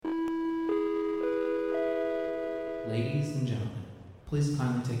Ladies and gentlemen, please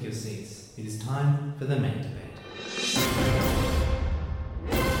kindly take your seats. It is time for the main debate.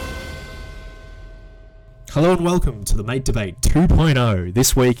 Hello and welcome to the Mate Debate 2.0.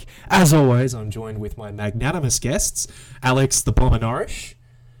 This week, as always, I'm joined with my magnanimous guests, Alex the Bomber Norrish.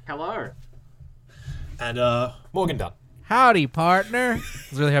 Hello. And Morgan Dunn. Howdy, partner. I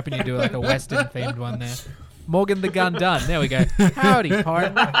was really hoping you'd do like a Western-themed one there. Morgan the Gun Dunn. There we go. Howdy,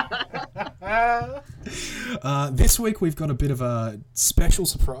 partner. This week we've got a bit of a special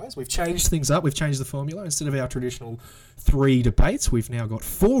surprise. We've changed things up. We've changed the formula. Instead of our traditional 3 debates, we've now got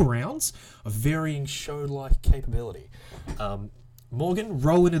 4 rounds of varying show-like capability. Morgan,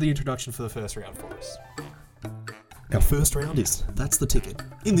 roll into the introduction for the first round for us. Our first round is That's the Ticket.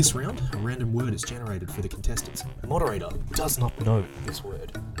 In this round, a random word is generated for the contestants. The moderator does not know this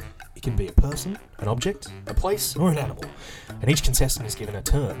word. It can be a person, an object, a place, or an animal. And each contestant is given a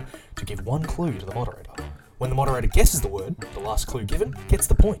turn to give 1 clue to the moderator. When the moderator guesses the word, the last clue given gets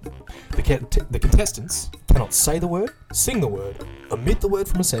the point. The contestants cannot say the word, sing the word, omit the word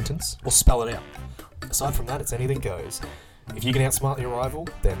from a sentence, or spell it out. Aside from that, it's anything goes. If you can outsmart your rival,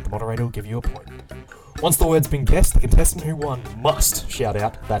 then the moderator will give you a point. Once the word's been guessed, the contestant who won must shout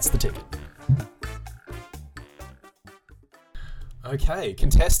out, "That's the ticket." Okay,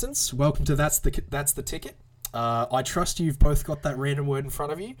 contestants, welcome to That's the Ticket. I trust you've both got that random word in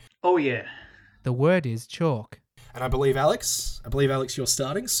front of you. Oh, yeah. The word is chalk. And I believe, Alex, you're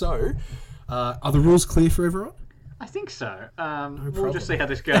starting. So, are the rules clear for everyone? I think so. problem. We'll just see how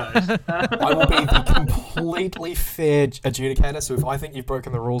this goes. I will be the completely fair adjudicator, so if I think you've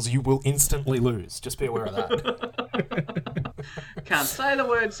broken the rules, you will instantly lose. Just be aware of that. Can't say the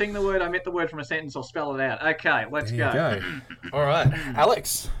word, sing the word, omit the word from a sentence, or spell it out. Okay, let's go. All right.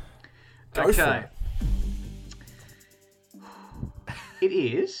 Alex, go for it. It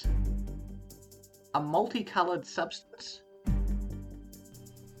is a multicoloured substance.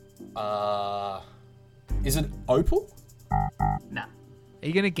 Is it opal? No. Are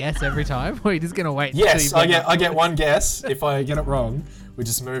you going to guess every time? Or are you just going to wait? Yes, I get one guess. If I get it wrong, we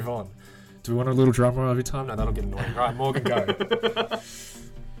just move on. Do we want a little drum roll every time? No, that'll get annoying. Right, Morgan, go.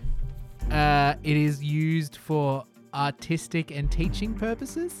 It is used for artistic and teaching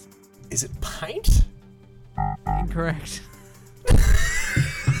purposes? Is it paint? Incorrect.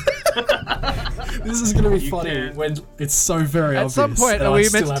 This is going to be funny when it's so very obvious. At some point, are we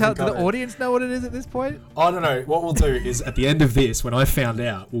meant to tell the it. audience know what it is at this point? I don't know. What we'll do is at the end of this, when I found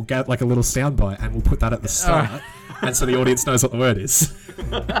out, we'll get like a little soundbite and we'll put that at the start, and so the audience knows what the word is.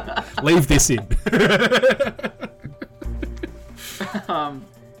 Leave this in.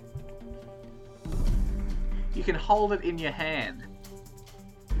 You can hold it in your hand.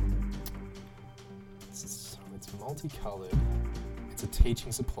 So it's multicolored. It's a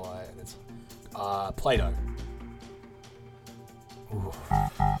teaching supply, and it's Play-Doh. Ooh.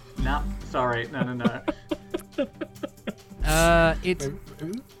 No, sorry. No.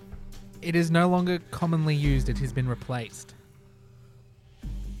 It is no longer commonly used. It has been replaced.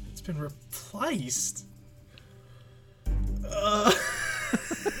 It's been replaced?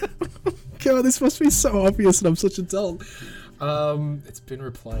 God, this must be so obvious and I'm such a doll. It's been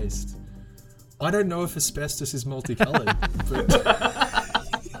replaced. I don't know if asbestos is multicolored, but...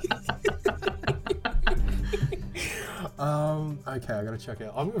 okay, I gotta check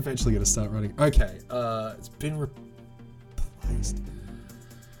out. I'm eventually gonna start running. Okay, it's been replaced.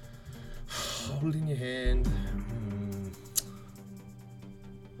 Hold it in your hand.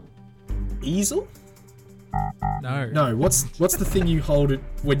 Easel? No. What's the thing you hold it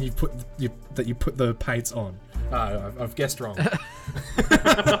when you put the paints on? Oh, I've guessed wrong.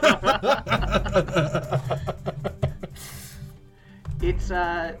 It's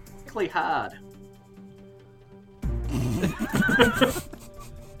really hard.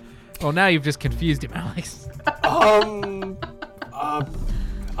 Well, now you've just confused him, Alex.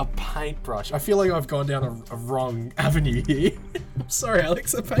 A paintbrush. I feel like I've gone down a wrong avenue here. Sorry,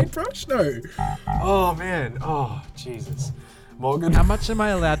 Alex. A paintbrush? No. Oh man. Oh Jesus. Morgan. How much am I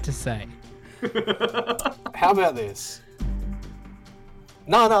allowed to say? How about this?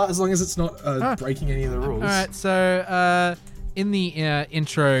 No. As long as it's not breaking any of the rules. All right. So, in the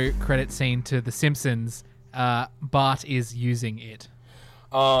intro credit scene to The Simpsons, Bart is using it.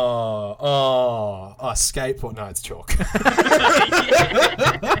 A skateboard. No, it's chalk.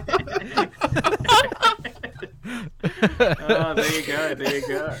 Oh, there you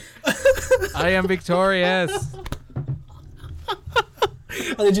go. I am victorious.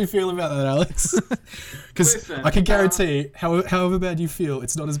 How did you feel about that, Alex? Because I can guarantee, however bad you feel,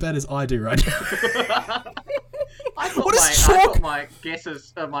 it's not as bad as I do right now. I thought, What is I chalk? thought my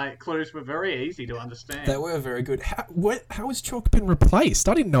guesses, my clues were very easy to understand. They were very good. How has chalk been replaced?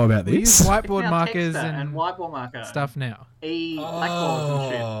 I didn't know about We use this. whiteboard Now markers Texter and whiteboard marker stuff now. blackboards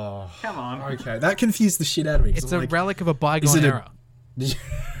and shit. Oh, Come on. okay. That confused the shit out of me. 'cause It's I'm a like, relic of a is bygone it a- era.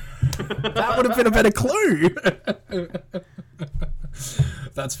 that would have been a better clue.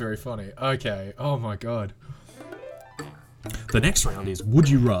 That's very funny. Okay. Oh my god. The next round is Would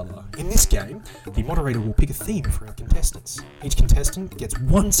You Rather. In this game, the moderator will pick a theme for our contestants. Each contestant gets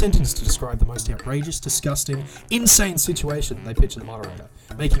one sentence to describe the most outrageous, disgusting, insane situation they pitch to the moderator,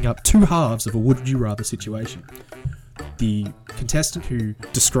 making up two halves of a Would You Rather situation. The contestant who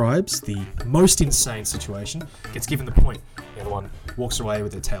describes the most insane situation gets given the point. The other one walks away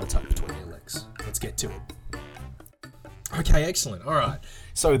with their tail tucked between their legs. Let's get to it. Okay, excellent. All right.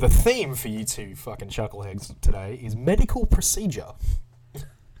 So the theme for you two fucking chuckleheads today is medical procedure.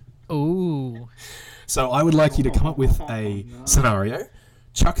 Ooh. So I would like you to come up with a scenario,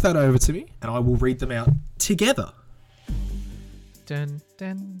 chuck that over to me, and I will read them out together. Dun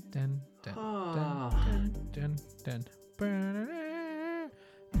dun dun dun dun dun dun dun.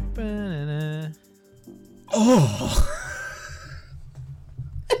 Ba-na-na. Oh.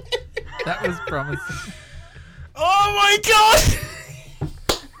 That was promising. Oh my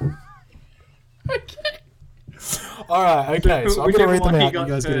god! Okay. Alright, okay, so I'm going to read them Whichever one out you and you got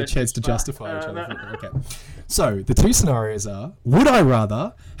guys get a first, chance to but, justify each other. no. Okay. So, the two scenarios are, would I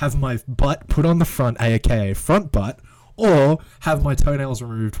rather have my butt put on the front, aka front butt, or have my toenails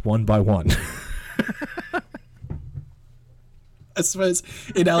removed one by one? I suppose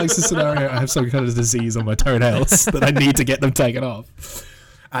in Alex's scenario, I have some kind of disease on my toenails that I need to get them taken off.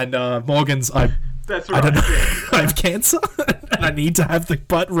 And Morgan's, That's I right. don't know. yeah. I have cancer, and I need to have the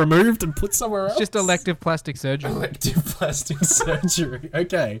butt removed and put somewhere else. Just elective plastic surgery. Elective plastic surgery.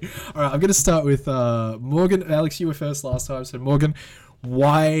 Okay. All right. I'm going to start with Morgan. Alex, you were first last time. So, Morgan,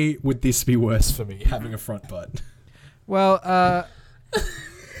 why would this be worse for me, having a front butt? Well,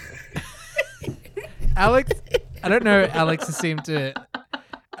 Alex, I don't know. Alex has seemed to.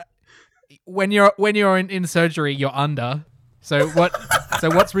 When you're in surgery, you're under. So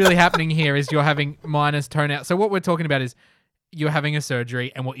what's really happening here is you're having minus toenail. So what we're talking about is you're having a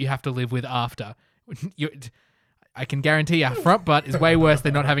surgery and what you have to live with after. I can guarantee you, front butt is way worse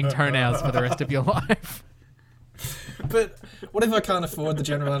than not having toenails for the rest of your life. But what if I can't afford the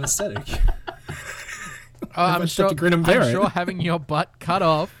general anesthetic? I'm just have to grin and bear it. sure having your butt cut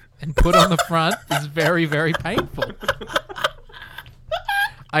off and put on the front is very, very painful.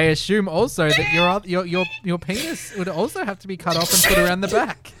 I assume also that your penis would also have to be cut off and put around the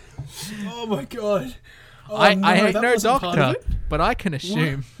back. Oh my god. Oh, I ain't that no wasn't part of doctor, it? but I can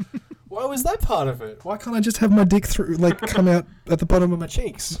assume. Why was that part of it? Why can't I just have my dick through, come out at the bottom of my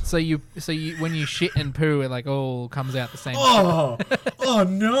cheeks? So you when you shit and poo, it all comes out the same. Oh, oh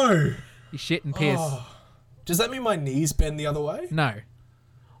no. You shit and piss. Oh. Does that mean my knees bend the other way? No,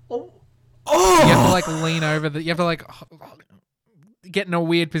 Oh, Oh, you have to lean over you have to get in a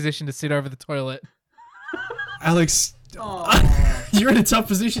weird position to sit over the toilet. Alex, oh. you're in a tough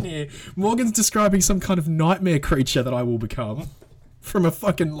position here. Morgan's describing some kind of nightmare creature that I will become. From a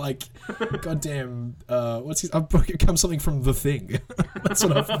fucking, goddamn, I've become something from The Thing. That's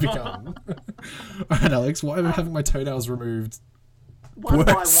what I've become. Alright, Alex, why am I having my toenails removed? One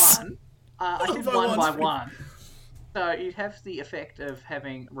by Worse. one. I did By one by one's one. So you'd have the effect of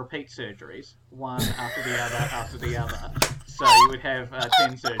having repeat surgeries, one after the other after the other. So you would have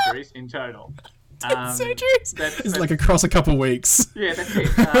 10 surgeries in total. Surgeries? That's It's across a couple weeks. yeah, that's it.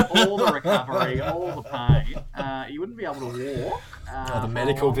 All the recovery, all the pain. You wouldn't be able to walk. The for a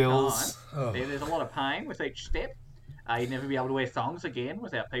medical long bills. time. Oh. There's a lot of pain with each step. You'd never be able to wear thongs again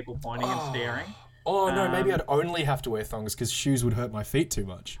without people pointing and staring. Oh no, maybe Um, I'd only have to wear thongs because shoes would hurt my feet too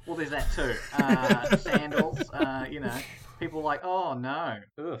much. Well, there's that too. Sandals, people are like, oh no,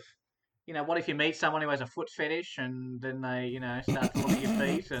 ugh. What if you meet someone who has a foot fetish and then they, start to look at your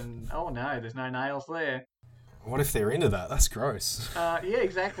feet and, oh no, there's no nails there. What if they're into that? That's gross. Yeah,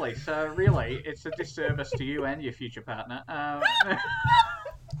 exactly. So really, it's a disservice to you and your future partner.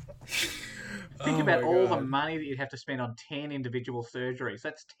 Think Oh about my all God. the money that you'd have to spend on 10 individual surgeries.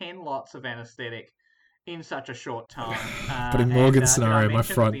 That's 10 lots of anaesthetic in such a short time. But in Morgan's did I scenario, my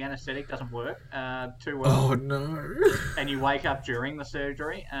mention front- that the anaesthetic doesn't work too well. Oh no. And you wake up during the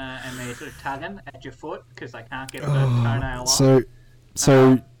surgery and they're sort of tugging at your foot because they can't get the toenail off.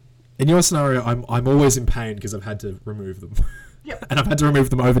 So, in your scenario, I'm always in pain because I've had to remove them. Yep. And I've had to remove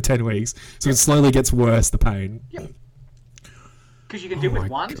them over 10 weeks, so it slowly gets worse, the pain. Because you can do Oh with my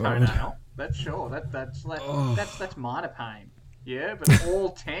one God. toenail. That's sure. That's minor pain. Yeah, but all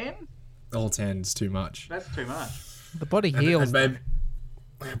 10? All 10's too much. That's too much. The body And heals, maybe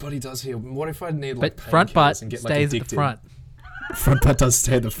my body does heal. What if I need like but front painkillers butt and get like stays at addicted? the front. Front butt does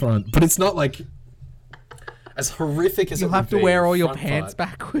stay at the front, but it's not like as horrific as You'll it would have to be, wear all your front pants butt-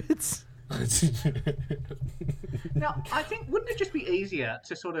 backwards. Now, I think, wouldn't it just be easier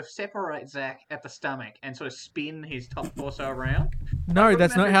to sort of separate Zach at the stomach and sort of spin his top torso around? No,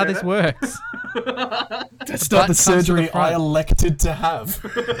 that's that not be how this better? works. That's The not butt the comes to the surgery I front. elected to have.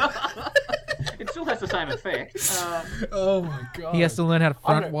 It still has the same effect. Oh my god. He has to learn how to I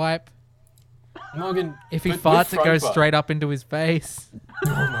front don't- wipe. Morgan, If he but with farts, it front goes butt- straight up into his face. Oh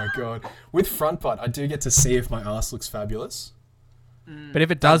my god. With front butt, I do get to see if my ass looks fabulous. But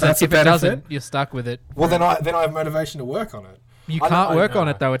if it doesn't, That's a if it benefit? doesn't, you're stuck with it. Well, then I have motivation to work on it. You I can't don't work on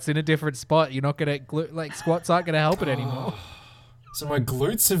know. it though. It's in a different spot. You're not gonna like squats aren't gonna help it anymore. So my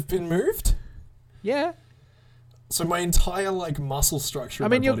glutes have been moved. Yeah, So my entire like muscle structure. I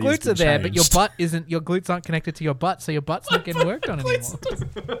of mean my your body has glutes are been there, but your changed. butt isn't. Your glutes aren't connected to your butt, so your butt's not getting worked on anymore.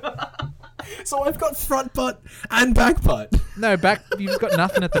 So I've got front butt and back butt. No, back. You've got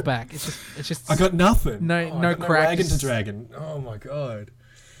nothing at the back. It's just. I got nothing. No- I no got cracks. wagon to dragon. Oh my god.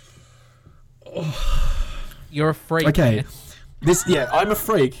 You're a freak. Okay. man. I'm a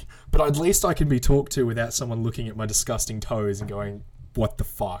freak, but at least I can be talked to without someone looking at my disgusting toes and going, "What the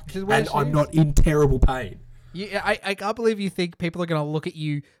fuck?" Just wear And I'm shoes. not in terrible pain. I can't believe you think people are gonna look at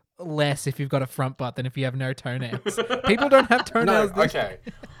you less if you've got a front butt than if you have no toenails. People don't have No, toenails. this- okay.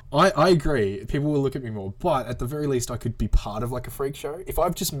 I agree. People will look at me more, but at the very least, I could be part of like a freak show. If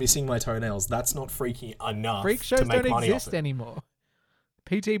I'm just missing my toenails, that's not freaky enough Freak to shows make don't money exist off it. anymore.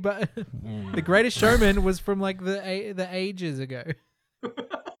 PT, but The Greatest Showman was from like the ages ago.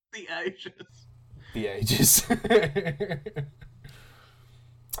 The ages. The ages.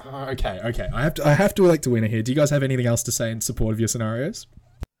 Okay. I have to elect a winner here. Do you guys have anything else to say in support of your scenarios?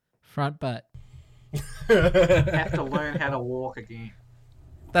 Front butt. Have to learn how to walk again.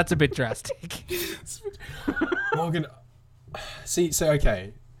 That's a bit drastic. Morgan,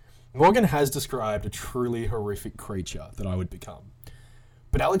 okay. Morgan has described a truly horrific creature that I would become.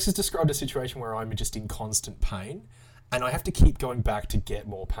 But Alex has described a situation where I'm just in constant pain, and I have to keep going back to get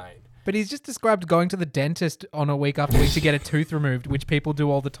more pain. But he's just described going to the dentist on a week after week to get a tooth removed, which people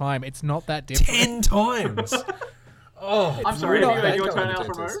do all the time. It's not that different. 10 times! Oh, I'm sorry, it's have you not had your bad going to toenails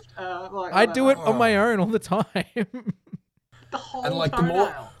the dentist. removed? I do it on my own all the time. The whole And like the toenail.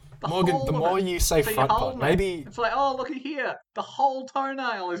 more, Morgan, whole the of more it. you say So you front hold butt, it. maybe It's like, oh, looky here. The whole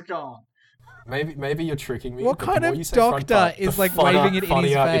toenail is gone. maybe you're tricking me. What but the kind more of you say front doctor butt, is, the like, funner- waving it in his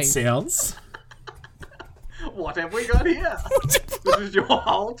funnier face? It sounds. What have we got here? This is your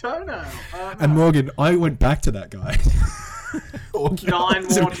whole toenail. And Morgan, I went back to that guy. 9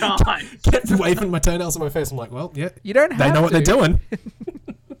 more times. Kept waving my toenails in my face. I'm like, well, yeah, You don't have they know what to. they're doing.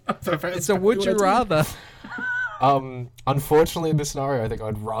 So would you rather? Unfortunately, in this scenario, I think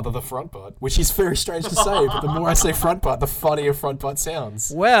I'd rather the front butt, which is very strange to say, but the more I say front butt, the funnier front butt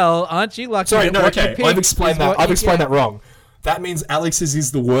sounds. Well, aren't you lucky? Sorry, that no, what you okay, picked I've explained is that. what I've you explained get? that wrong. That means Alex's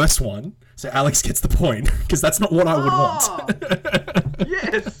is the worst one, so Alex gets the point, because that's not what I would want.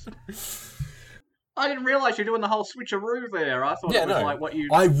 Yes. I didn't realise you're doing the whole switcheroo there. I thought Yeah, it was no. like what you.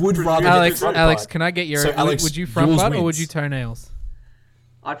 I would rather get the Alex, front Alex, butt. can I get your? So, Alex, would you front yours butt or would wins. you toenails?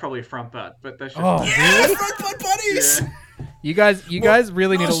 I'd probably front butt, but that's just. Oh, really? Front butt buddies! Yeah. You guys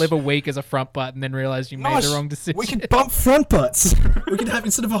really need to Nosh. live a week as a front butt and then realize you made the Nosh, wrong decision. We could bump front butts. We could have,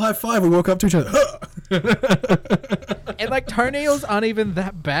 instead of a high five, we walk up to each other. And like toenails aren't even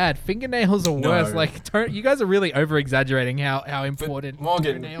that bad. Fingernails are worse. No. Like you guys are really over exaggerating how important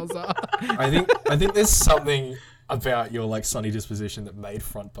Morgan- toenails are. I think there's something about your like sunny disposition that made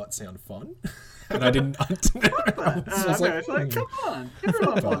front butt sound fun, and I didn't. I was Okay, it's like, come on,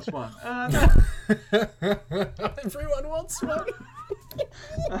 everyone wants one. everyone wants one.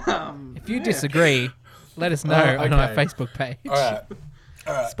 If you disagree, let us know Oh, on our okay. Facebook page. All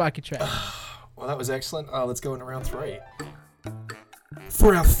right. Spiky Track. Well, that was excellent. Let's go into round 3.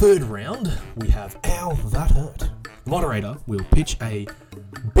 For our third round, we have Ow That Hurt. The moderator will pitch a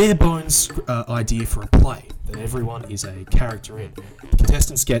bare bones idea for a play that everyone is a character in. The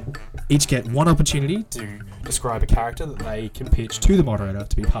contestants each get one opportunity to describe a character that they can pitch to the moderator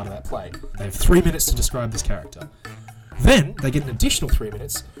to be part of that play. They have 3 minutes to describe this character. Then they get an additional 3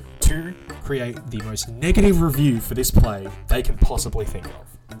 minutes to create the most negative review for this play they can possibly think of.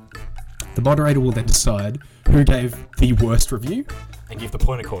 The moderator will then decide who gave the worst review and give the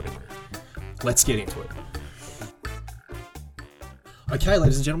point accordingly. Let's get into it. Okay,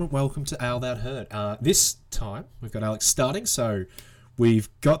 ladies and gentlemen, welcome to Owl That Hurt. This time, we've got Alex starting, so we've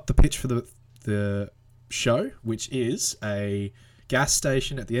got the pitch for the show, which is a gas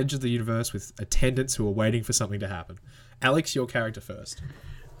station at the edge of the universe with attendants who are waiting for something to happen. Alex, your character first.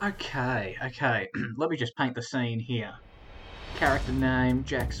 Okay. Let me just paint the scene here. Character name,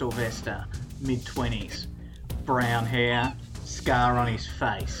 Jack Sylvester, mid-20s. Brown hair, scar on his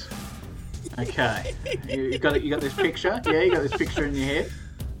face. Okay. You got this picture? Yeah, you got this picture in your head?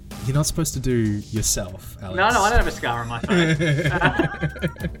 You're not supposed to do yourself, Alex. No, I don't have a scar on my face.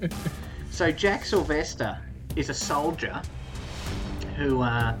 So Jack Sylvester is a soldier who,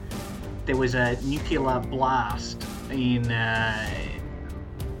 there was a nuclear blast in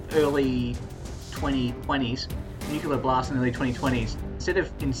early 2020s. Nuclear blast in the early 2020s. Instead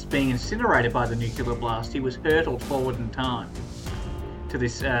of being incinerated by the nuclear blast, he was hurtled forward in time to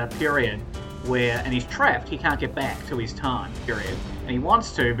this period where, and he's trapped. He can't get back to his time period, and he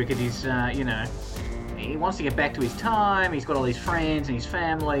wants to because he's, he wants to get back to his time. He's got all his friends and his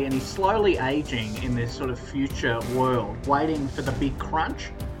family, and he's slowly aging in this sort of future world, waiting for the big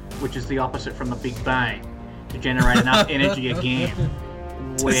crunch, which is the opposite from the Big Bang, to generate enough energy again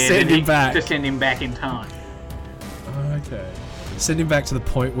to send him back in time. Okay. Send him back to the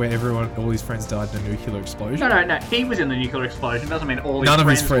point where all his friends died in a nuclear explosion? No. He was in the nuclear explosion. Doesn't mean all None of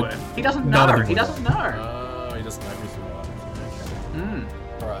his his friends were. He doesn't know. He doesn't know. Oh, he doesn't know who's alive.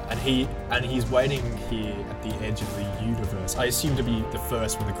 Okay. Alright, and he's waiting here at the edge of the universe. I assume to be the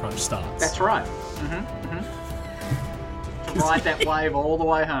first when the crunch starts. That's right. To ride that wave all the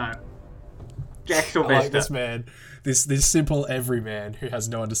way home. Jack Sylvester. I like this man. This simple everyman who has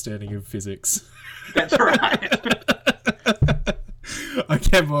no understanding of physics. That's right.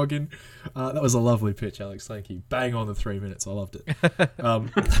 Okay, Morgan. That was a lovely pitch, Alex. Thank you. Bang on the 3 minutes. I loved it.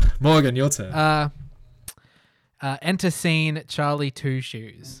 Morgan, your turn. Enter scene Charlie Two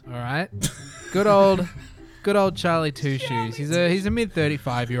Shoes. All right, good old Charlie Two Shoes. He's a mid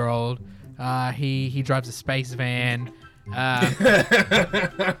 35-year-old. He drives a space van.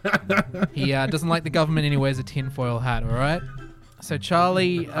 He doesn't like the government and he wears a tinfoil hat. All right. So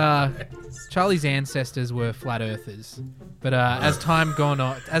Charlie's ancestors were flat earthers, but as time's gone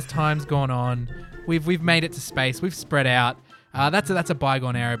on, we've made it to space. We've spread out. That's a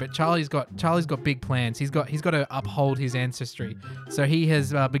bygone era. But Charlie's got big plans. He's got to uphold his ancestry. So he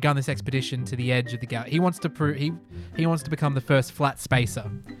has begun this expedition to the edge of the galaxy. He wants to become the first flat spacer.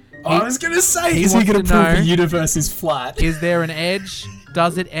 I was gonna say, is he gonna prove the universe is flat? Is there an edge?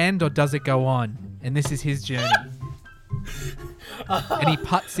 Does it end or does it go on? And this is his journey. And he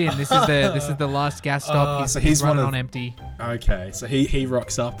putts in. This is the last gas stop. He's running on empty. Okay, so he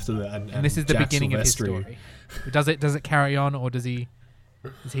rocks up to the and this is the beginning of his story. Does it carry on, or is he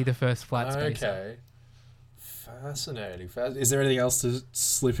the first flat spacer? Okay, fascinating. Is there anything else to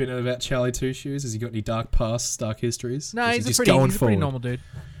slip in about Charlie Two Shoes? Has he got any dark pasts, dark histories? No, he's a pretty normal dude.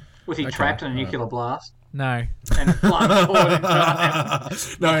 Was he trapped in a nuclear blast? No. And flung forward in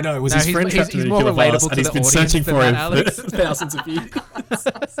time? No. Was his friend trapped in a nuclear blast, and he's been searching for him for thousands of years?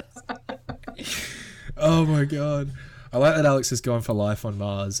 Oh my god. I like that Alex has gone for life on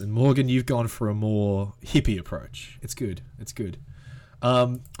Mars, and Morgan, you've gone for a more hippie approach. It's good.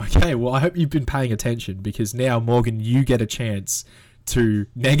 Okay, well, I hope you've been paying attention, because now, Morgan, you get a chance to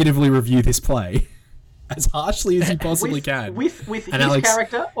negatively review this play as harshly as you possibly can. With his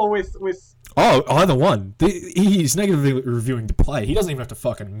character, or with... Oh, either one. He's negatively reviewing the play. He doesn't even have to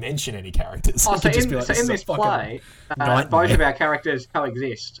fucking mention any characters. Oh, so in this play, both of our characters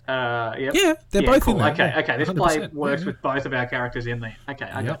coexist. Yep. Yeah, they're both cool. in there. Okay. This play works with both of our characters in there. Okay,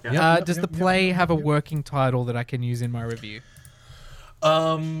 I got you. Does the play have a working title that I can use in my review?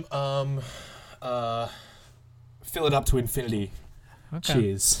 Fill it up to infinity. Okay.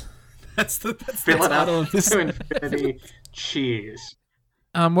 Cheers. That's the Fill it title up of this. to infinity. Cheers.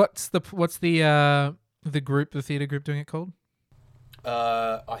 What's the theater group doing it called?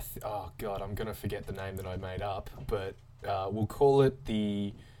 Oh god, I'm gonna forget the name that I made up, but we'll call it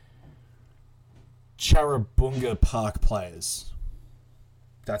the Charabunga Park Players.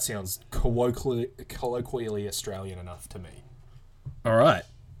 That sounds colloquially Australian enough to me. All right.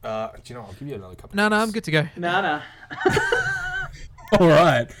 Do you know? I'll give you another couple. No, I'm good to go. No. All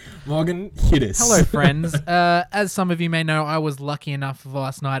right, Morgan, hit us. Hello, friends. As some of you may know, I was lucky enough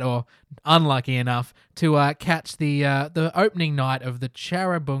last night, or unlucky enough, to catch the opening night of the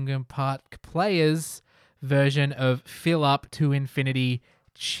Charabunga Park Players version of Fill Up to Infinity.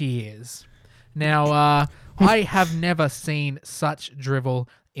 Cheers. Now, I have never seen such drivel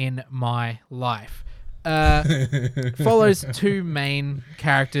in my life. follows two main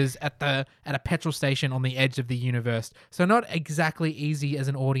characters at a petrol station on the edge of the universe. So not exactly easy as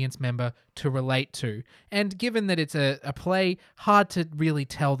an audience member to relate to. And given that it's a play, hard to really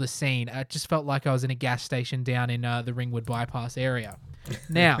tell the scene. I just felt like I was in a gas station down in the Ringwood Bypass area.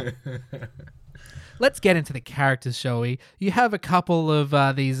 Now, let's get into the characters, shall we? You have a couple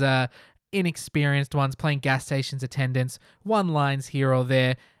of these inexperienced ones playing gas stations attendants, one lines here or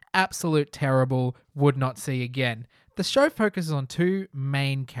there. Absolute terrible, would not see again. The show focuses on two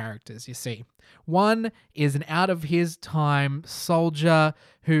main characters, you see. One is an out-of-his-time soldier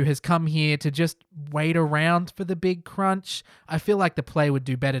who has come here to just wait around for the big crunch. I feel like the play would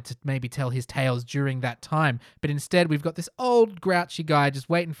do better to maybe tell his tales during that time, but instead we've got this old grouchy guy just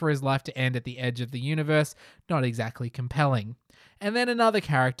waiting for his life to end at the edge of the universe. Not exactly compelling. And then another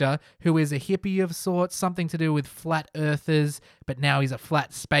character who is a hippie of sorts, something to do with flat earthers, but now he's a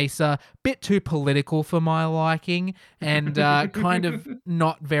flat spacer. Bit too political for my liking, and kind of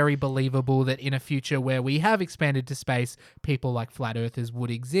not very believable that in a future where we have expanded to space, people like flat earthers would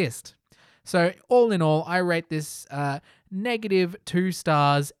exist. So all in all, I rate this -2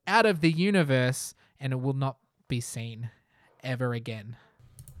 stars out of the universe, and it will not be seen ever again.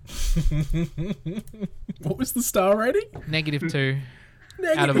 What was the star rating? -2.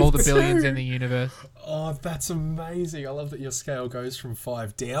 Out of all the billions in the universe. Oh, that's amazing. I love that your scale goes from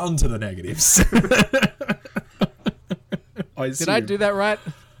 5 down to the negatives. Did I do that right?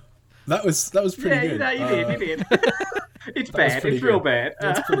 That was pretty good. Yeah, you did. It's bad. It's real bad.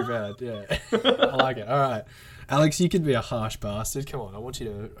 That's pretty bad, yeah. I like it. All right. Alex, you can be a harsh bastard. Come on, I want you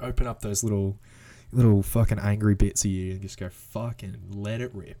to open up those little fucking angry bits of you and just go fucking let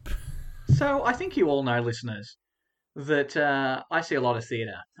it rip. So I think you all know, listeners, that I see a lot of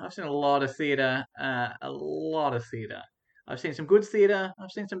theatre. I've seen a lot of theatre, I've seen some good theatre,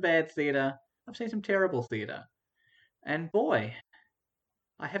 I've seen some bad theatre, I've seen some terrible theatre. And boy,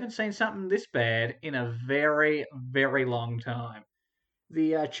 I haven't seen something this bad in a very, very long time.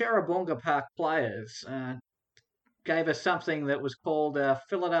 The Cherubunga Park Players gave us something that was called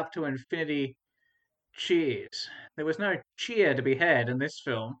Fill It Up to Infinity Cheers. There was no cheer to be had in this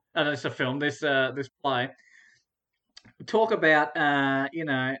film. This play. Talk about,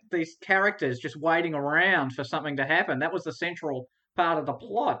 these characters just waiting around for something to happen. That was the central part of the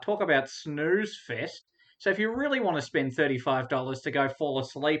plot. Talk about snooze fest. So if you really want to spend $35 to go fall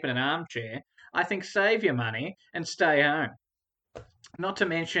asleep in an armchair, I think save your money and stay home. Not to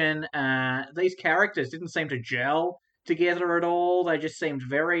mention, these characters didn't seem to gel together at all. They just seemed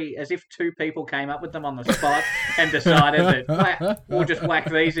very as if two people came up with them on the spot and decided that we'll just whack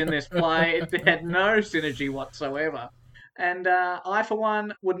these in this play. It had no synergy whatsoever. And I, for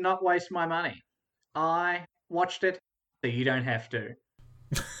one, would not waste my money. I watched it, so you don't have to.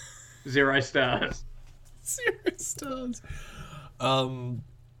 0 stars. 0 stars. It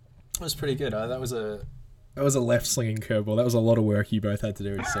was pretty good. That was a left slinging curveball. That was a lot of work you both had to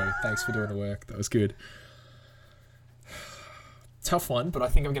do. So thanks for doing the work. That was good. Tough one, but I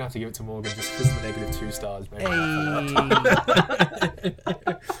think I'm going to have to give it to Morgan just because of the -2 stars. Maybe.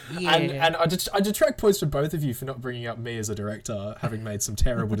 Yeah. And I detract points for both of you for not bringing up me as a director, having made some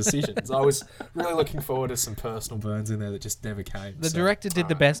terrible decisions. I was really looking forward to some personal burns in there that just never came. The director did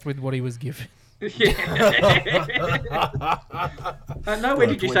the best with what he was given. Nowhere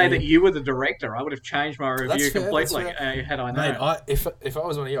did you say that you were the director. I would have changed my review completely had I known. Mate, if I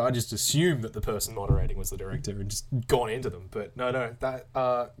was one of you, I'd just assume that the person moderating was the director and just gone into them. But no, that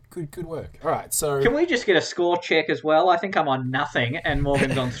good work. All right, so can we just get a score check as well? I think I'm on nothing and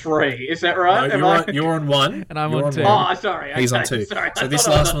Morgan's on 3. Is that right? No, you're on 1 and I'm on 2. Oh, sorry. He's on 2. Sorry. So this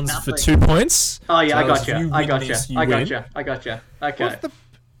last one's for 2 points. Oh yeah, I got So I got you. Okay.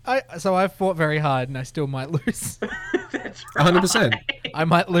 So I've fought very hard and I still might lose. That's right. 100%. I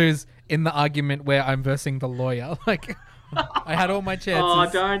might lose in the argument where I'm versing the lawyer. Like, I had all my chances. Oh,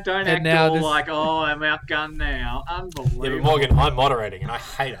 don't act all like, I'm outgunned now. Unbelievable. Yeah, but Morgan, I'm moderating and I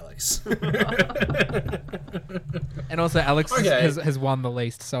hate Alex. And also Alex has won the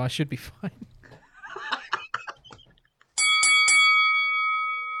least, so I should be fine.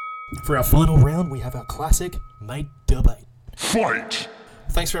 For our final round, we have our classic mate debate. Fight!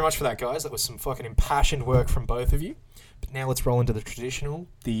 Thanks very much for that, guys. That was some fucking impassioned work from both of you. But now let's roll into the traditional,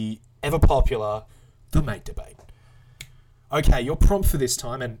 the ever-popular, the mate debate. Okay, your prompt for this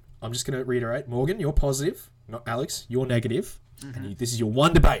time, and I'm just going to reiterate, Morgan, you're positive. Not Alex, you're negative. Mm-hmm. And this is your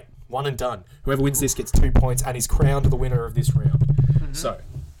one debate, one and done. Whoever wins this gets 2 points and is crowned the winner of this round. Mm-hmm. So,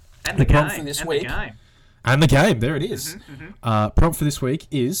 and the prompt for this week... And the game, there it is. Prompt for this week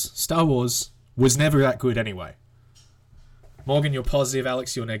is Star Wars was never that good anyway. Morgan, you're positive.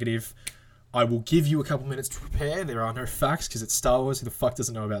 Alex, you're negative. I will give you a couple minutes to prepare. There are no facts because it's Star Wars. Who the fuck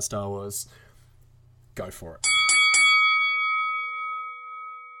doesn't know about Star Wars? Go for it.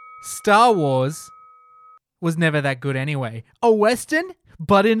 Star Wars was never that good anyway. A Western,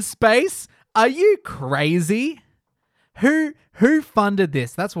 but in space? Are you crazy? Who funded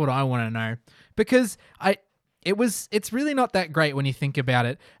this? That's what I want to know. Because it's really not that great when you think about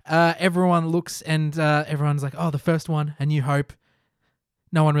it. Everyone looks and everyone's like, oh, the first one, A New Hope.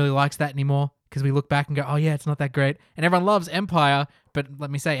 No one really likes that anymore because we look back and go, oh yeah, it's not that great. And everyone loves Empire, but let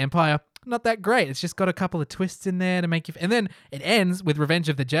me say, Empire, not that great. It's just got a couple of twists in there to make you... And then it ends with Revenge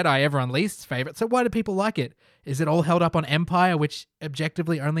of the Jedi, everyone's least favorite. So why do people like it? Is it all held up on Empire, which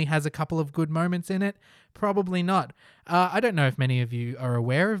objectively only has a couple of good moments in it? Probably not. I don't know if many of you are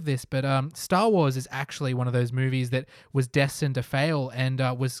aware of this, but Star Wars is actually one of those movies that was destined to fail and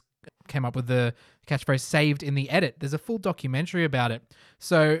came up with the catchphrase saved in the edit. There's a full documentary about it.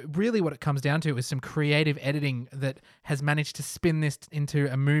 So really what it comes down to is some creative editing that has managed to spin this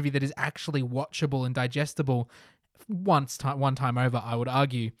into a movie that is actually watchable and digestible one time over, I would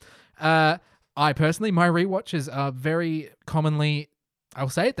argue. I personally, my rewatches are very commonly, I'll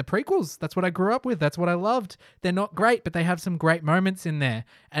say it, the prequels. That's what I grew up with. That's what I loved. They're not great, but they have some great moments in there.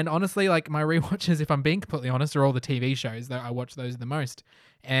 And honestly, like my rewatches, if I'm being completely honest, are all the TV shows. That I watch those the most.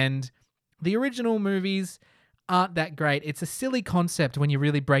 And the original movies aren't that great. It's a silly concept when you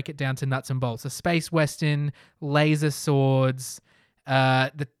really break it down to nuts and bolts. A space western, laser swords,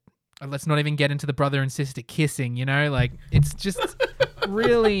 let's not even get into the brother and sister kissing, you know? Like, it's just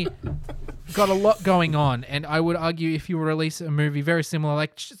really got a lot going on. And I would argue if you were to release a movie very similar,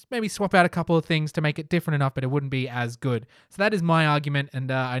 like just maybe swap out a couple of things to make it different enough, but it wouldn't be as good. So that is my argument,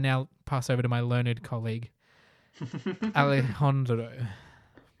 and I now pass over to my learned colleague, Alejandro.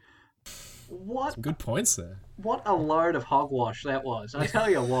 What? Some good points there. What a load of hogwash that was. I tell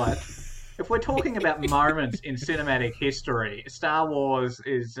you what, if we're talking about moments in cinematic history, Star Wars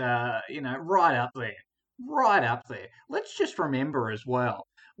is, right up there. Right up there. Let's just remember as well,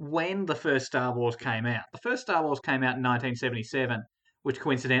 when the first Star Wars came out. The first Star Wars came out in 1977, which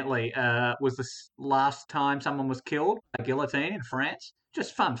coincidentally was the last time someone was killed by guillotine in France.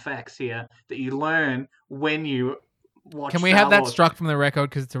 Just fun facts here that you learn when you watch Can we Star have that Wars. struck from the record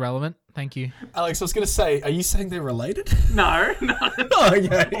because it's irrelevant? Thank you. Alex, I was going to say, are you saying they're related? No. Oh,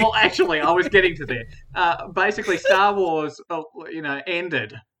 yeah. Well, actually, I was getting to there. Basically, Star Wars,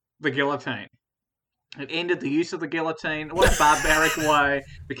 ended the guillotine. It ended the use of the guillotine. What a barbaric way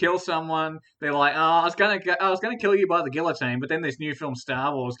to kill someone. They're like, I was gonna kill you by the guillotine, but then this new film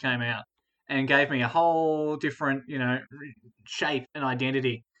Star Wars came out and gave me a whole different, shape and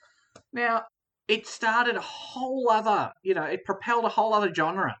identity. Now, it started a whole other, it propelled a whole other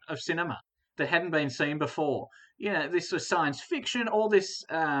genre of cinema that hadn't been seen before. This was science fiction. All this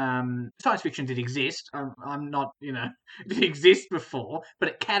science fiction did exist. I'm not, it did exist before, but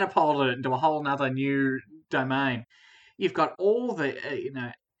it catapulted it into a whole other new domain. You've got all the,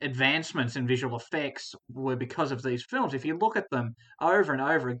 advancements in visual effects were because of these films. If you look at them over and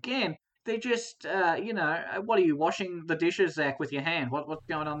over again, they're just, what are you, washing the dishes, Zach, with your hand? What's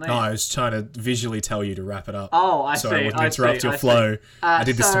going on there? No, I was trying to visually tell you to wrap it up. Oh, I so see. I wouldn't interrupt your flow. See. I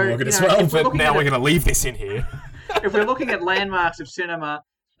did this to Morgan as well, but now we're going to leave this in here. If we're looking at landmarks of cinema,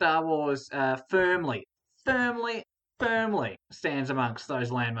 Star Wars firmly stands amongst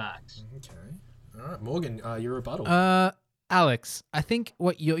those landmarks. Okay. All right, Morgan, your rebuttal. Alex, I think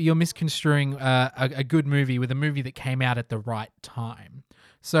what you're misconstruing a good movie with a movie that came out at the right time.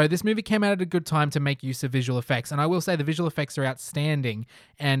 So this movie came out at a good time to make use of visual effects, and I will say the visual effects are outstanding,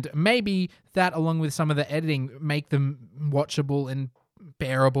 and maybe that, along with some of the editing, make them watchable and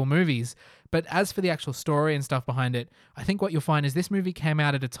bearable movies. But as for the actual story and stuff behind it, I think what you'll find is this movie came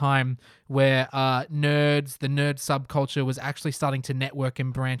out at a time where the nerd subculture was actually starting to network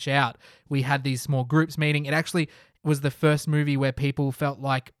and branch out. We had these small groups meeting. It actually was the first movie where people felt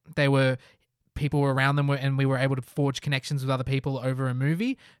like people were around them and we were able to forge connections with other people over a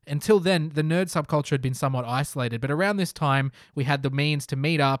movie. Until then, the nerd subculture had been somewhat isolated. But around this time, we had the means to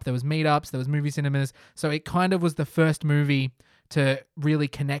meet up. There was meetups, there was movie cinemas. So it kind of was the first movie to really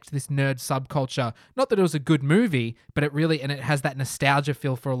connect this nerd subculture. Not that it was a good movie, but it has that nostalgia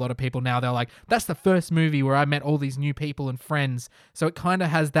feel for a lot of people now. They're like, that's the first movie where I met all these new people and friends. So it kind of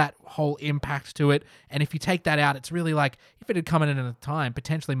has that whole impact to it. And if you take that out, it's really like, if it had come in at another time,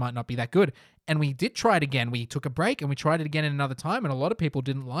 potentially might not be that good. And we did try it again. We took a break and we tried it again in another time, and a lot of people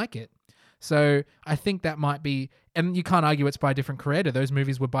didn't like it. So I think that might be, and you can't argue it's by a different creator. Those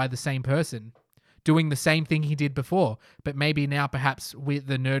movies were by the same person, doing the same thing he did before. But maybe now perhaps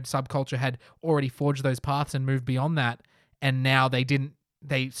the nerd subculture had already forged those paths and moved beyond that, and now they didn't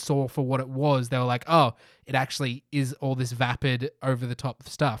they saw for what it was. They were like, oh, it actually is all this vapid, over the top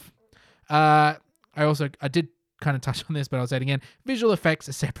stuff. I did kind of touch on this, but I'll say it again. Visual effects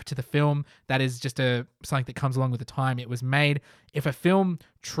are separate to the film. That is just something that comes along with the time it was made. If a film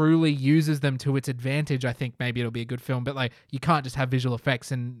truly uses them to its advantage, I think maybe it'll be a good film. But like, you can't just have visual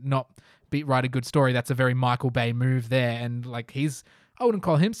effects and not write a good story. That's a very Michael Bay move there. And like, I wouldn't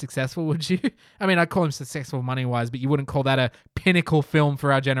call him successful, would you? I mean, I'd call him successful money-wise, but you wouldn't call that a pinnacle film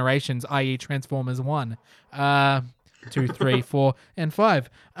for our generations, i.e. Transformers 1, 2, 3, 4, and 5.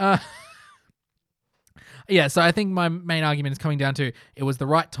 Yeah, so I think my main argument is coming down to it was the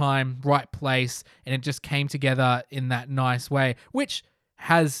right time, right place, and it just came together in that nice way, which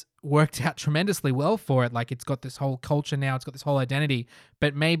has worked out tremendously well for it. Like, it's got this whole culture now, it's got this whole identity,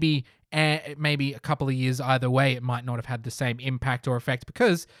 but maybe a couple of years either way, it might not have had the same impact or effect,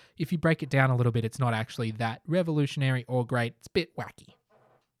 because if you break it down a little bit, it's not actually that revolutionary or great. It's a bit wacky.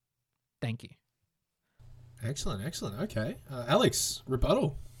 Thank you. Excellent. Okay. Alex,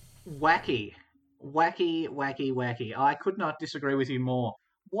 rebuttal. Wacky. I could not disagree with you more.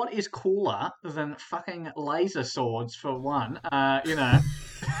 What is cooler than fucking laser swords, for one?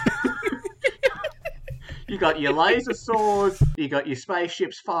 You got your laser swords, you got your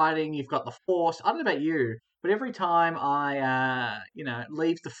spaceships fighting, you've got the Force. I don't know about you, but every time I,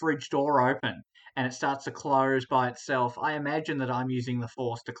 leave the fridge door open and it starts to close by itself, I imagine that I'm using the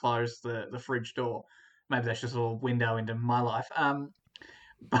Force to close the fridge door. Maybe that's just a little window into my life. Are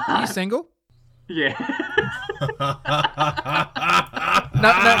you single? Yeah. No,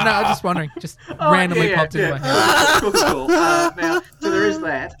 I'm just wondering. Just randomly popped into my head. Cool. Now, so there is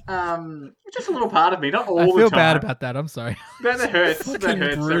that. Just a little part of me, not all the time. I feel bad about that. I'm sorry. That hurts. That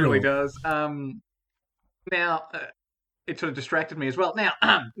hurts. Brutal. That really does. Now, it sort of distracted me as well. Now,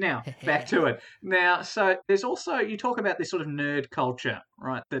 back to it. Now, so there's also, you talk about this sort of nerd culture,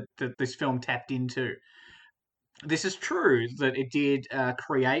 right, that this film tapped into. This is true that it did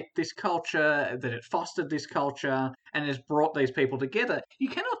create this culture, that it fostered this culture, and has brought these people together. You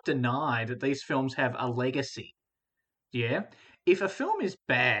cannot deny that these films have a legacy. Yeah? If a film is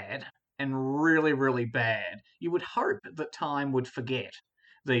bad, and really, really bad, you would hope that time would forget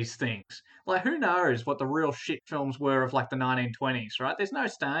these things. Like, who knows what the real shit films were of, like, the 1920s, right? There's no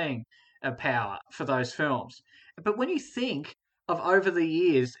staying power for those films. But when you think of over the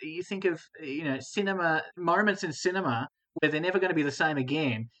years, you think of, cinema, moments in cinema where they're never going to be the same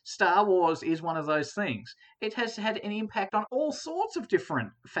again. Star Wars is one of those things. It has had an impact on all sorts of different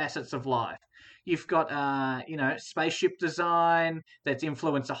facets of life. You've got, spaceship design that's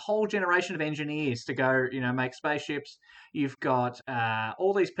influenced a whole generation of engineers to go, make spaceships. You've got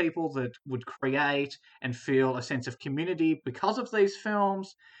all these people that would create and feel a sense of community because of these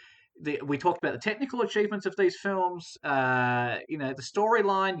films. We talked about the technical achievements of these films. The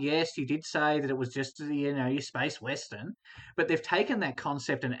storyline, yes, you did say that it was just, your space western, but they've taken that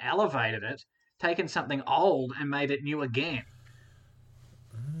concept and elevated it, taken something old and made it new again.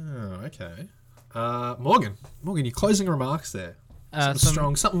 Oh, okay. Morgan, your closing remarks there.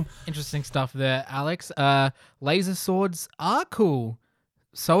 Something interesting stuff there, Alex. Laser swords are cool.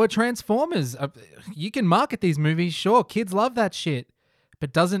 So are Transformers. You can market these movies, sure. Kids love that shit.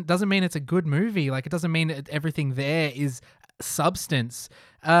 But doesn't mean it's a good movie. Like, it doesn't mean that everything there is substance.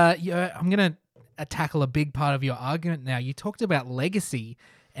 I'm gonna tackle a big part of your argument now. You talked about legacy,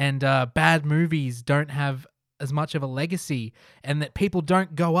 and bad movies don't have as much of a legacy, and that people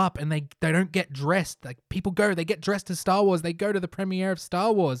don't go up and they don't get dressed. Like, people they get dressed as Star Wars. They go to the premiere of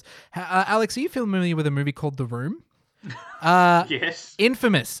Star Wars. Alex, are you familiar with a movie called The Room? Yes.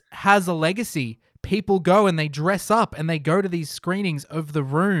 Infamous has a legacy. People go and they dress up and they go to these screenings of The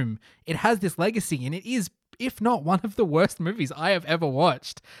Room. It has this legacy, and it is, if not one of the worst movies I have ever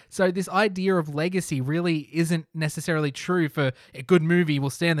watched. So this idea of legacy really isn't necessarily true for a good movie will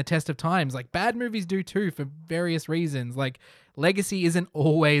stand the test of times. Like, bad movies do too for various reasons. Like, legacy isn't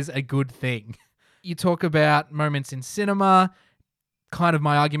always a good thing. You talk about moments in cinema. Kind of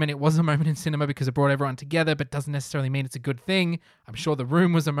my argument, it was a moment in cinema because it brought everyone together, but doesn't necessarily mean it's a good thing. I'm sure The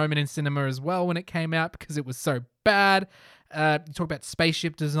Room was a moment in cinema as well when it came out because it was so bad. You talk about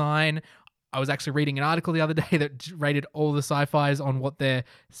spaceship design. I was actually reading an article the other day that rated all the sci-fis on what their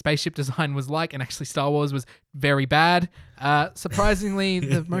spaceship design was like, and actually Star Wars was very bad. Surprisingly,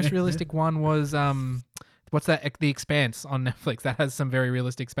 the most realistic one was... what's that? The Expanse on Netflix. That has some very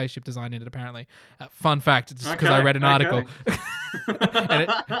realistic spaceship design in it, apparently. Fun fact, just because I read an article. and it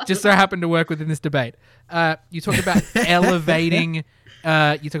just so happened to work within this debate. You talk about elevating.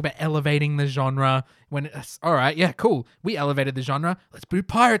 You talk about elevating the genre. When it's all right, yeah, cool. We elevated the genre. Let's do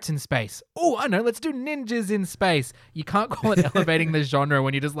pirates in space. Oh, I know. Let's do ninjas in space. You can't call it elevating the genre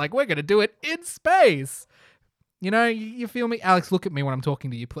when you're just like, we're gonna do it in space. You know, you feel me, Alex? Look at me when I'm talking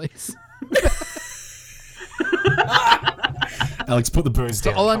to you, please. Alex, put the booze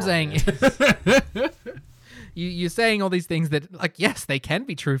down. So all I'm saying is, you're saying all these things that, like, yes, they can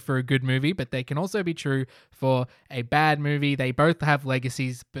be true for a good movie, but they can also be true for a bad movie. They both have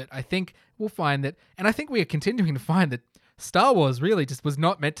legacies, but I think we'll find that, and I think we are continuing to find that Star Wars really just was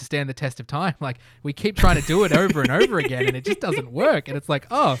not meant to stand the test of time. Like, we keep trying to do it over and over again, and it just doesn't work. And it's like,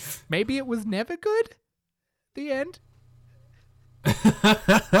 oh, maybe it was never good? The end.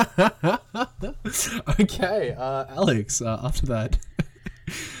 Okay, Alex, after that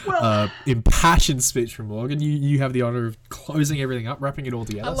Well, impassioned speech from Morgan, you have the honor of closing everything up, wrapping it all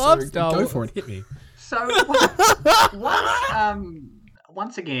together. I love so Star go Wars. for it, hit me. so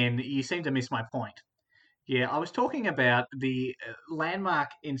once again, you seem to miss my point. Yeah, I was talking about the landmark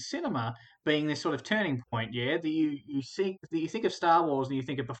in cinema being this sort of turning point. Yeah, that you think of Star Wars and you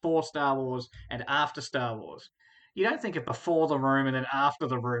think of before Star Wars and after Star Wars. You don't think of before the room and then after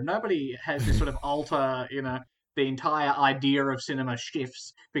the room. Nobody has this sort of alter, the entire idea of cinema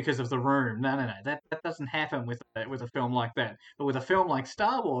shifts because of the room. No. That doesn't happen with a film like that. But with a film like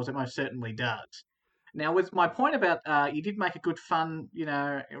Star Wars, it most certainly does. Now, with my point about, you did make a good fun,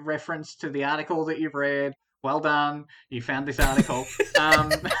 reference to the article that you've read. Well done. You found this article.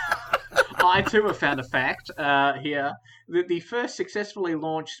 I too have found a fact here that the first successfully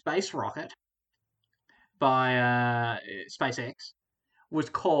launched space rocket by SpaceX was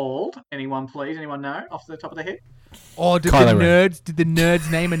called, anyone know off the top of their head? Oh, did Kylo the nerds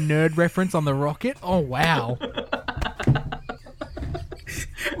name a nerd reference on the rocket? Oh, wow.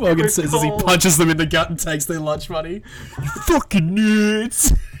 Morgan says as he punches them in the gut and takes their lunch money. Fucking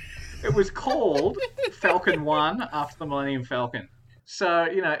nerds. It was called Falcon 1 after the Millennium Falcon. So,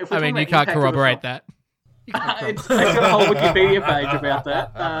 if we're I mean, talking you about can't impact of the corroborate film- that. You can't corroborate It's got a whole Wikipedia page about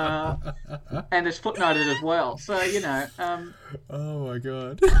that, and it's footnoted as well. So Oh my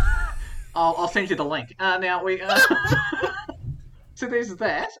god. I'll send you the link. Now we so there's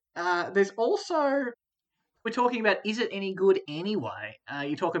that. There's also, we're talking about, is it any good anyway?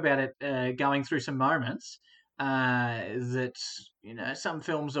 You talk about it going through some moments that some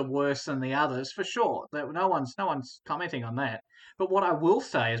films are worse than the others for sure. That no one's commenting on that. But what I will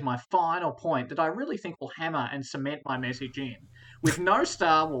say is my final point that I really think will hammer and cement my message in. With no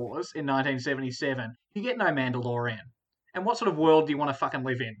Star Wars in 1977, you get no Mandalorian. And what sort of world do you want to fucking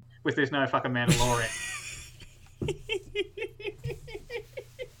live in with there's no fucking Mandalorian?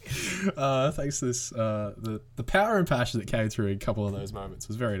 Thanks to this, the power and passion that came through in a couple of those moments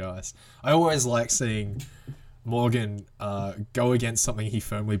was very nice. I always like seeing Morgan go against something he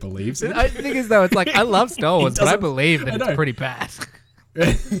firmly believes in. I think as though it's like, I love Star Wars, but I doesn't- believe that I it's know. pretty bad.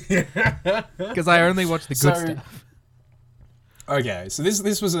 Because I only watch the good stuff. Okay, so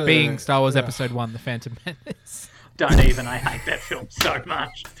this was a Being Star Wars Episode 1, The Phantom Menace. Don't even. I hate that film so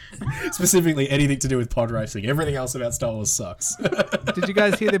much. specifically anything to do with pod racing. Everything else about Star Wars sucks. Did you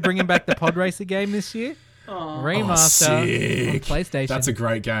guys hear they're bringing back the Pod Racer game this year? Remaster on sick. PlayStation. That's a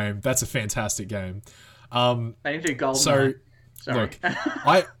great game. That's a fantastic game. They need to do Goldeneye. So, Sorry. look,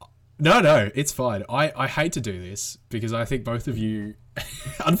 No, it's fine. I hate to do this because I think both of you...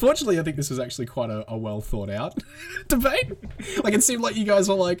 Unfortunately, I think this was actually quite a well thought out debate. Like, it seemed like you guys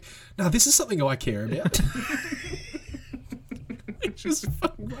were like, no, this is something I care about. It's just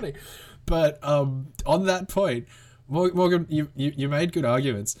fucking funny. But on that point, Morgan, you made good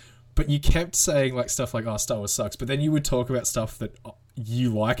arguments, but you kept saying like stuff like, oh, Star Wars sucks, but then you would talk about stuff that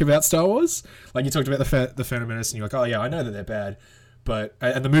you like about Star Wars. Like, you talked about the Phantom Menace, and you're like, oh yeah, I know that they're bad, but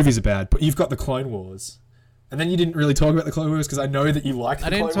and the movies are bad, but you've got the Clone Wars. And then you didn't really talk about the Clone Wars because I know that you like the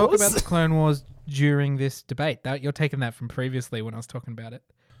Clone Wars. I didn't talk about the Clone Wars during this debate. You're taking that from previously when I was talking about it.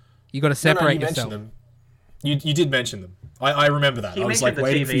 You got to separate you yourself. mentioned them. You did mention them. I remember that. He I was like mentioned the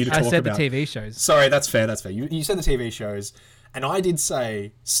waiting TV for you to shows. talk I said about... the TV shows. Sorry, that's fair. You said the TV shows, and I did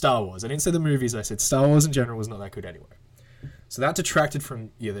say Star Wars. I didn't say the movies. I said Star Wars in general was not that good anyway. So that detracted from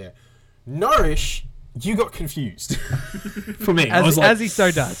you there. Nourish, you got confused. For me, I was like, As he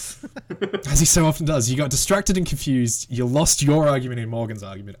so does. as he so often does, you got distracted and confused. You lost your argument in Morgan's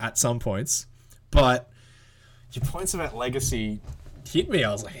argument at some points, but your points about legacy hit me.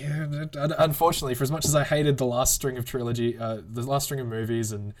 I was like, yeah, unfortunately, for as much as I hated the last string of trilogy, the last string of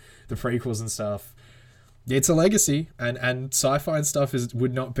movies and the prequels and stuff, It's a legacy, and sci-fi and stuff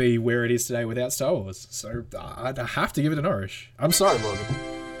would not be where it is today without Star Wars. So I'd have to give it to Norwich. I'm sorry,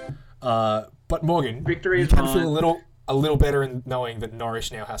 Morgan. But Morgan, Victory you is can mine. feel a little better in knowing that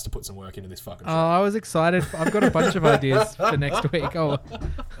Norwich now has to put some work into this fucking show. I was excited. I've got a bunch of ideas for next week. Oh,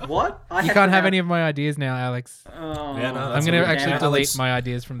 What? you can't have any of my ideas now, Alex. Oh, Yeah, no, I'm that's going to all right. actually Alex. delete my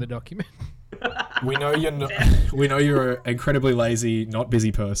ideas from the document. We know you're not, we know you're an incredibly lazy, not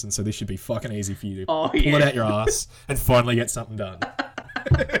busy person, so this should be fucking easy for you to Oh, pull it yeah. out your ass and finally get something done.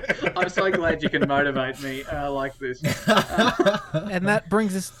 I'm so glad you can motivate me like this. And that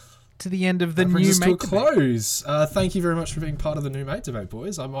brings us to the end of the That brings new us to a mate debate. close. Thank you very much for being part of the new mate debate,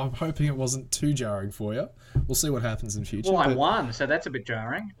 boys. I'm hoping it wasn't too jarring for you. We'll see what happens in future. Well, I but- won, so that's a bit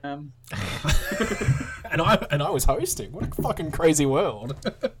jarring. and I was hosting. What a fucking crazy world.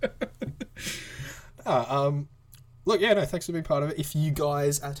 Look, yeah, no, thanks for being part of it. If you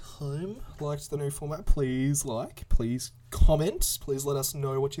guys at home liked the new format, please comment, please let us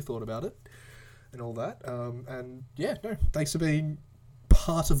know what you thought about it and all that. And yeah, no, thanks for being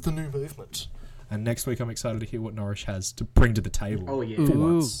part of the new movement. And next week, I'm excited to hear what Norwich has to bring to the table. Oh, yeah. For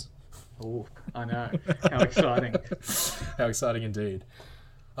Ooh. once. Oh, I know. How exciting. How exciting indeed.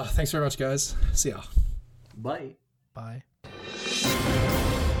 Thanks very much, guys. See ya. Bye. Bye.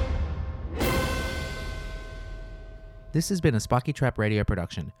 This has been a Spiky Trap Radio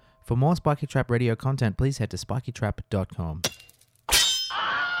production. For more Spiky Trap Radio content, please head to spikytrap.com.